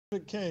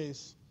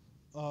case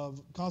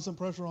of constant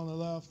pressure on the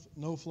left,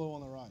 no flow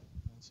on the right.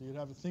 So you'd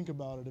have to think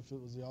about it if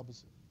it was the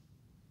opposite.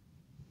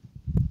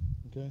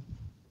 Okay?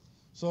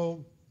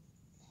 So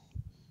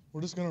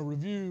we're just going to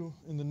review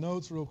in the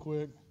notes real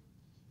quick.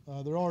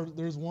 There are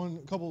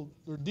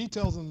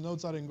details in the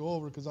notes I didn't go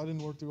over because I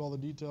didn't work through all the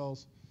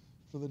details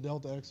for the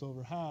delta x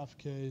over half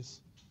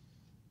case.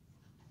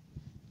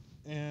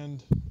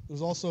 And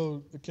there's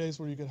also a case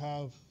where you could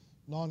have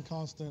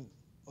non-constant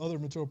other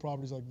material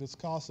properties like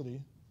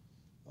viscosity.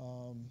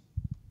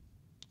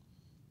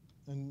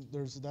 And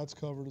that's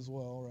covered as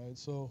well, right?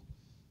 So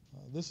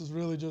this is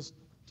really just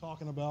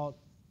talking about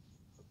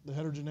the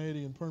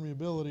heterogeneity and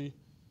permeability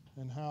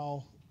and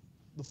how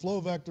the flow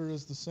vector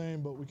is the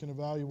same, but we can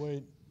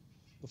evaluate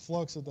the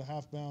flux at the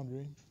half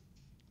boundary.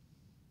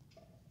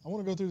 I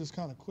want to go through this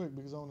kind of quick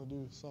because I want to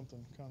do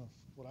something kind of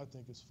what I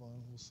think is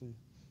fun. We'll see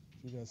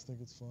if you guys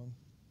think it's fun.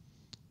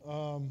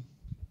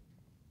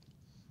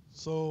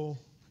 So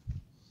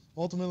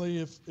ultimately,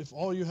 if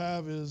all you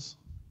have is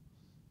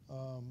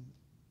a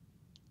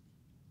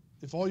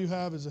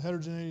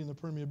heterogeneity and the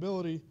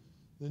permeability,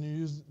 then you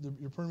use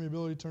your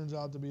permeability turns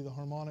out to be the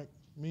harmonic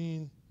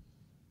mean,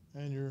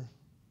 and your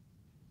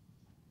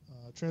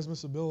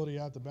transmissibility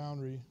at the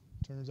boundary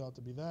turns out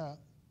to be that.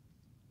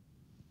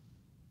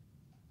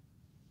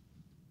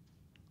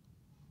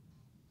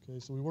 Okay,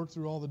 so we worked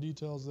through all the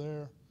details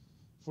there.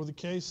 For the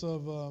case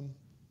of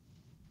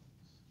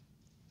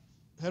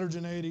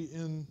heterogeneity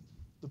in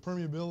the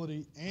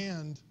permeability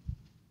and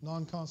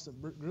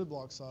non-constant grid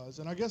block size,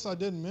 and I guess I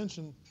didn't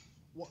mention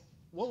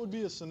what would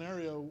be a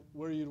scenario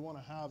where you'd want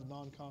to have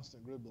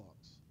non-constant grid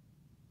blocks?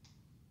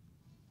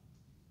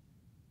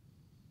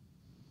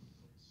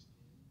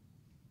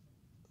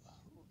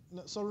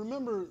 So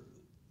remember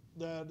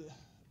that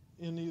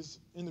in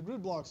the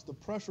grid blocks, the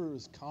pressure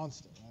is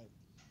constant, right?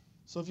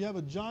 So if you have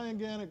a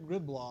gigantic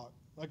grid block,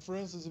 like for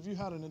instance, if you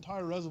had an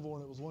entire reservoir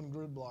and it was one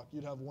grid block,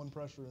 you'd have one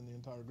pressure in the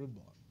entire grid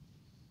block.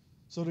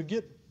 So to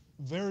get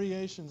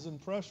variations in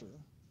pressure,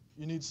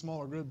 you need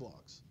smaller grid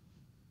blocks.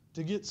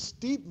 To get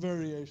steep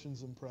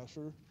variations in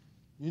pressure,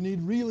 you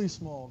need really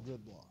small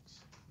grid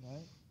blocks,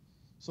 right?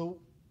 So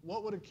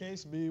what would a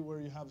case be where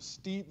you have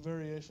steep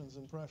variations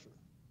in pressure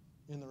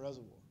in the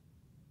reservoir?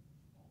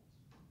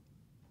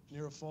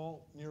 Near a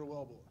fault, near a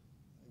wellbore.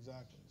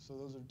 Exactly. So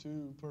those are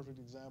two perfect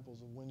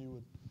examples of when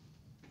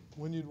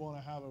you'd want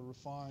to have a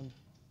refined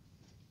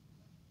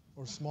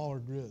or smaller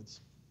grids.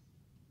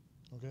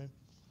 Okay?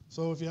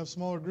 So if you have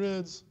smaller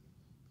grids,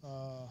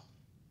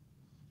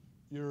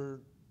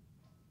 your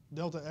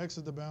delta x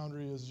at the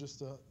boundary is just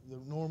the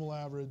normal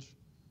average,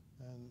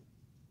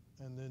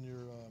 and then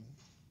your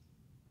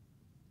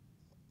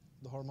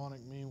the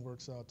harmonic mean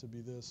works out to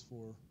be this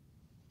for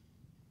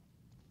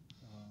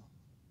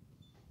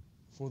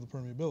the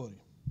permeability.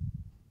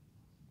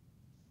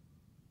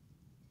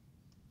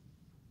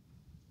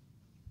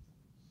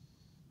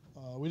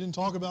 We didn't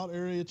talk about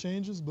area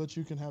changes, but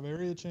you can have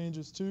area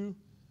changes too,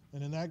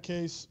 and in that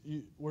case,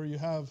 where you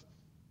have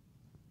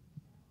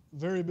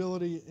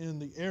variability in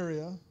the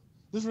area.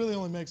 This really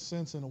only makes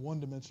sense in a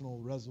one-dimensional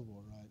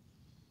reservoir, right?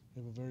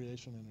 You have a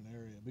variation in an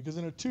area. Because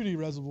in a 2D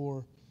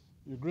reservoir,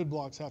 your grid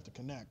blocks have to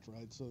connect,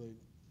 right? So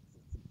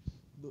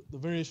the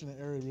variation in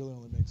area really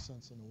only makes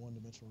sense in a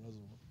one-dimensional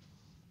reservoir.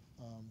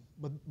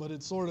 But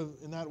it sort of,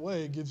 in that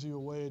way, it gives you a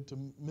way to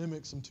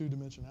mimic some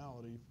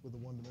two-dimensionality with a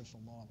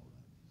one-dimensional model,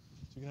 right?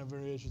 So you can have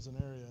variations in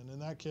area. And in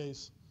that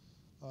case,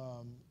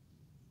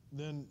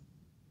 then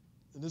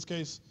in this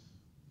case,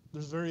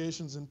 there's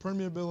variations in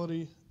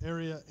permeability,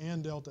 area,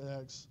 and delta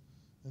x.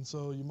 And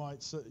so you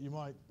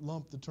might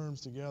lump the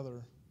terms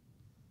together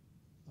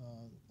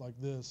like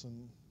this,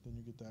 and then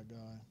you get that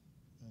guy,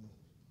 and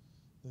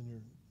then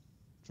your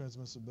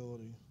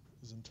transmissibility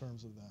is in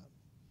terms of that.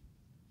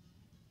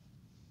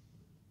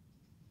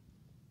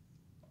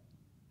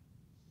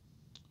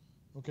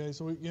 Okay,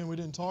 so again, we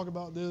didn't talk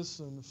about this,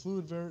 and the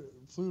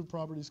fluid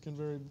properties can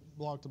vary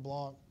block to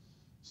block.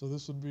 So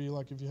this would be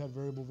like if you had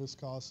variable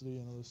viscosity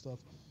and other stuff.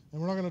 And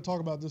we're not going to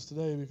talk about this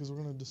today because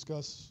we're going to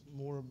discuss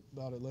more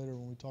about it later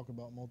when we talk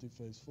about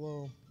multi-phase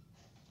flow.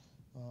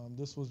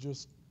 This was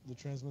just the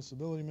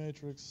transmissibility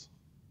matrix.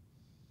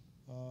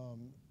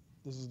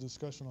 This is a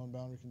discussion on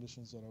boundary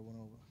conditions that I went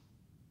over.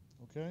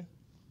 Okay?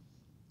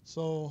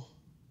 So